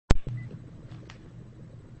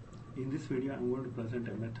In this video I'm going to present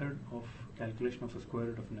a method of calculation of the square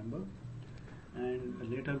root of a number, and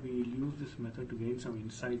later we will use this method to gain some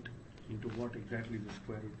insight into what exactly is the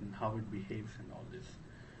square root and how it behaves and all this.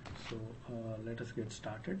 So let us get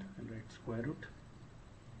started and write square root.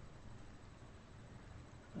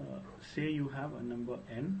 Say you have a number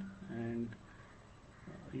n, and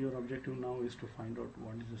your objective now is to find out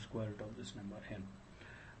what is the square root of this number n,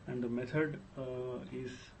 and the method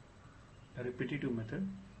is a repetitive method.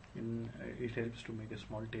 It helps to make a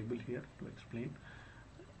small table here to explain.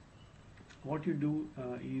 What you do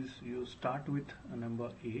is you start with a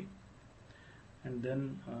number a, and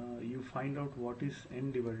then you find out what is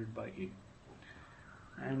n divided by a,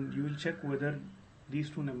 and you will check whether these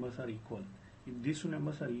two numbers are equal. If these two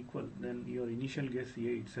numbers are equal, then your initial guess a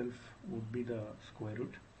itself would be the square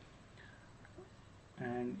root,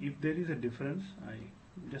 and if there is a difference, I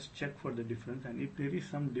just check for the difference, and if there is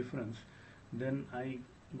some difference, then I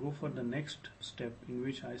go for the next step in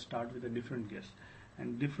which I start with a different guess.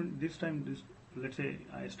 And this time, let's say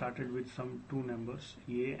I started with some two numbers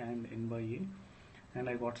a and n by a, and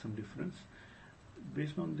I got some difference.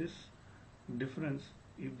 Based on this difference,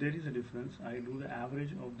 if there is a difference, I do the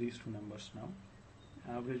average of these two numbers now,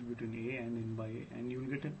 average between a and n by a, and you will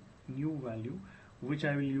get a new value which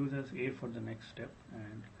I will use as a for the next step.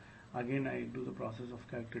 And again I do the process of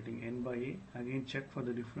calculating n by a, again check for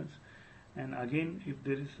the difference, and again if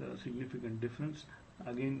there is a significant difference,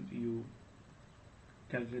 again you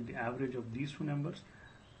calculate the average of these two numbers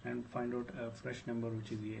and find out a fresh number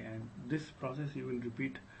which is a, and this process you will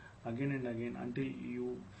repeat again and again until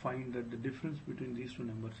you find that the difference between these two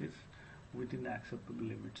numbers is within the acceptable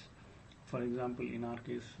limits. For example, in our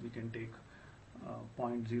case we can take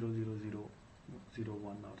 0.00001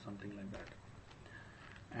 or something like that,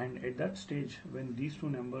 and at that stage when these two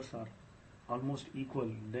numbers are almost equal,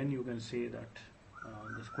 then you can say that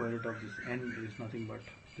the square root of this n is nothing but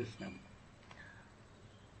this number,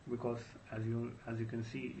 because as you can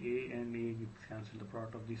see, a and a gets cancelled, the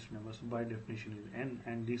product of these two numbers by definition is n,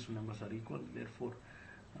 and these two numbers are equal, therefore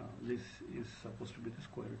this is supposed to be the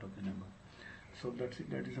square root of the number. So that's it,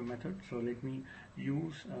 that is a method. So let me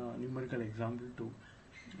use a numerical example to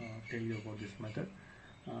tell you about this method.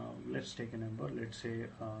 Let's take a number. Let's say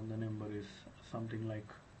the number is something like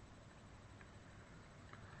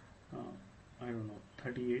I don't know,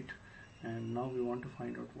 38, and now we want to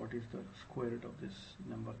find out what is the square root of this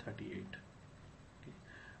number 38. Okay.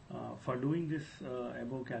 For doing this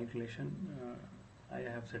above calculation, I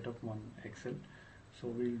have set up one Excel, so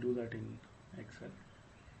we'll do that in Excel.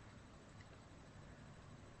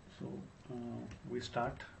 So we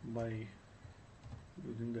start by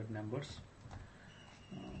using the numbers.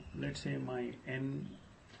 Let's say my n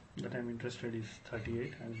that I'm interested is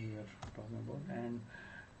 38, as we were talking about, and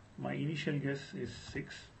my initial guess is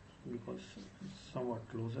 6 because it's somewhat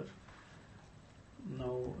closer.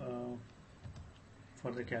 Now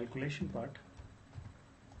for the calculation part,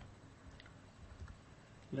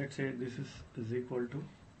 let's say this is equal to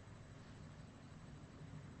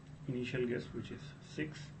initial guess, which is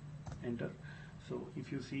 6, enter. So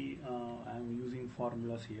if you see, I'm using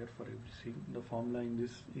formulas here for everything. The formula in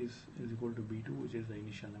this is equal to b2, which is the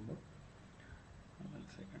initial number. 1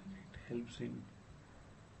 second, it helps in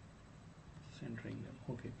centering them.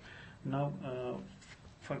 Okay, now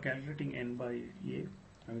for calculating n by a,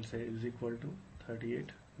 I will say is equal to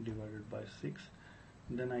 38 divided by 6,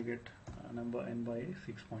 then I get number n by a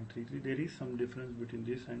 6.33. There is some difference between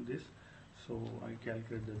this and this, so I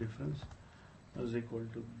calculate the difference is equal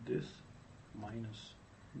to this minus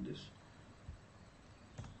this.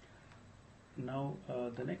 Now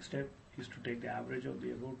the next step is to take the average of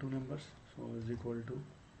the above two numbers, so is equal to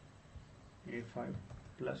a5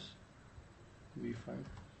 plus b5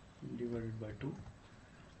 divided by 2,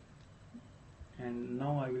 and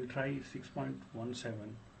now I will try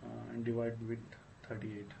 6.17 and divide with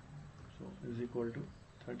 38, so is equal to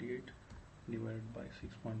 38 divided by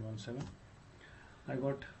 6.17. I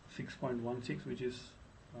got 6.16, which is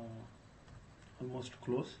almost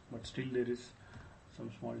close, but still there is some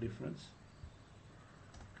small difference.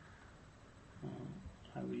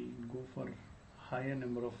 I will go for higher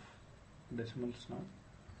number of decimals now.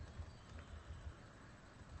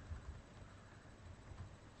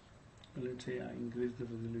 Let's say I increase the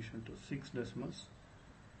resolution to 6 decimals.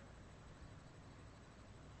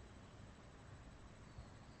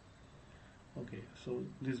 Okay, so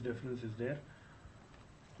this difference is there.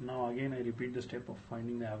 Now again I repeat the step of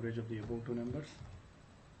finding the average of the above two numbers,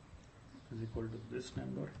 is equal to this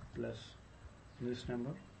number plus this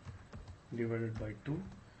number divided by 2.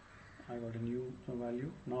 I got a new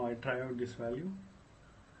value. Now I try out this value,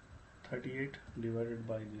 38 divided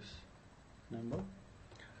by this number.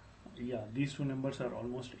 Yeah, these two numbers are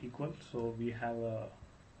almost equal, so we have a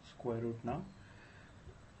square root now.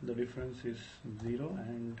 The difference is 0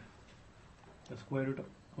 and the square root of,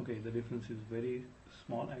 okay, the difference is very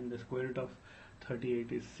small, and the square root of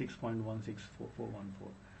 38 is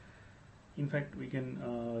 6.164414. In fact, we can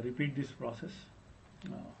repeat this process.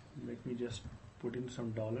 Let me just put in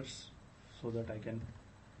some dollars so that I can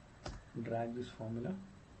drag this formula.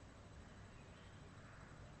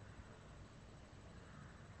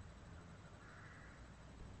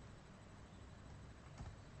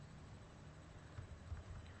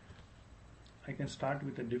 I can start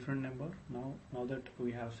with a different number now that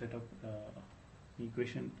we have set up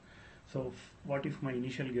equation. So what if my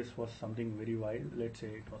initial guess was something very wild? Let's say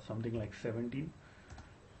it was something like 17.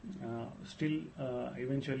 Still,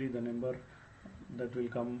 eventually the number that will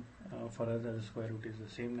come for us as a square root is the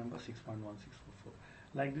same number, 6.1644.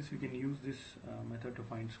 Like this, we can use this method to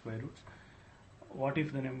find square roots. What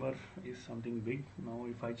if the number is something big? Now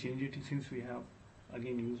if I change it, since we have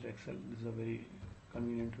again used Excel, this is a very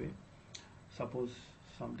convenient way. Suppose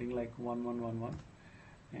something like 1111,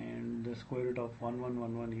 and the square root of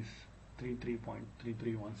 1111 is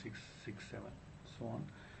 33.331667, so on.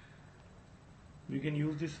 We can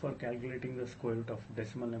use this for calculating the square root of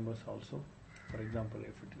decimal numbers also. For example,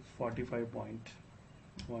 if it is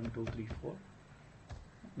 45.1234,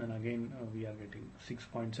 then again we are getting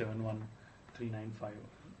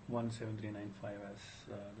 6.71395 as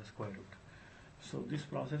the square root. So this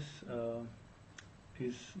process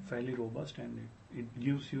is fairly robust, and it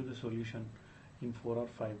gives you the solution in 4 or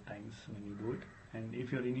 5 times when you do it. And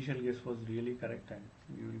if your initial guess was really correct, and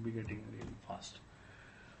you will be getting really fast.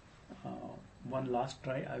 One last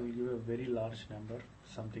try, I will give a very large number,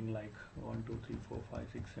 something like 1, 2, 3, 4, 5,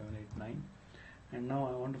 6, 7, 8, 9. And now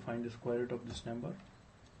I want to find the square root of this number.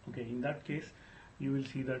 Okay, in that case, you will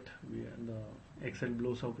see that the Excel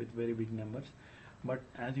blows up with very big numbers. But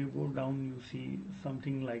as you go down, you see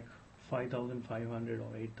something like 5,500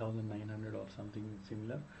 or 8,900 or something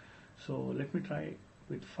similar. So let me try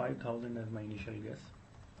with 5,000 as my initial guess.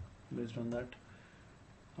 Based on that,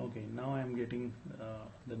 okay, now I am getting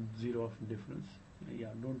the 0 of difference.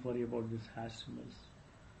 Yeah, don't worry about these hash symbols.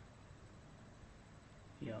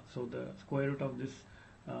 Yeah, so the square root of this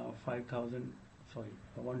 5,000, sorry,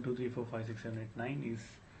 1, 2, 3, 4, 5, 6, 7, 8, 9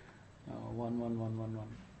 is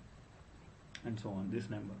 11111, and so on, this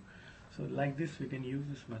number. So like this, we can use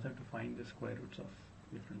this method to find the square roots of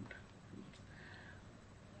different roots.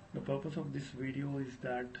 The purpose of this video is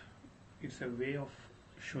that it's a way of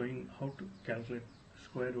showing how to calculate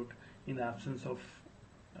square root in the absence of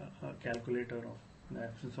a calculator, or in the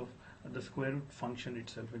absence of the square root function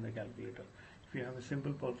itself in the calculator. If you have a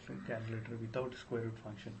simple calculator without square root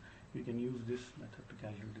function, you can use this method to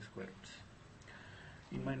calculate the square roots.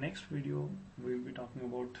 In my next video, we will be talking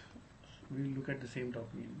about, we will look at the same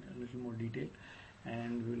topic in a little more detail,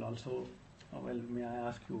 and we will also, well, may I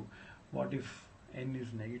ask you, what if n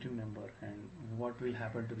is negative number, and what will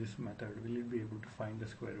happen to this method? Will it be able to find the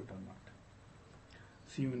square root or not?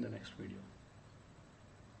 See you in the next video.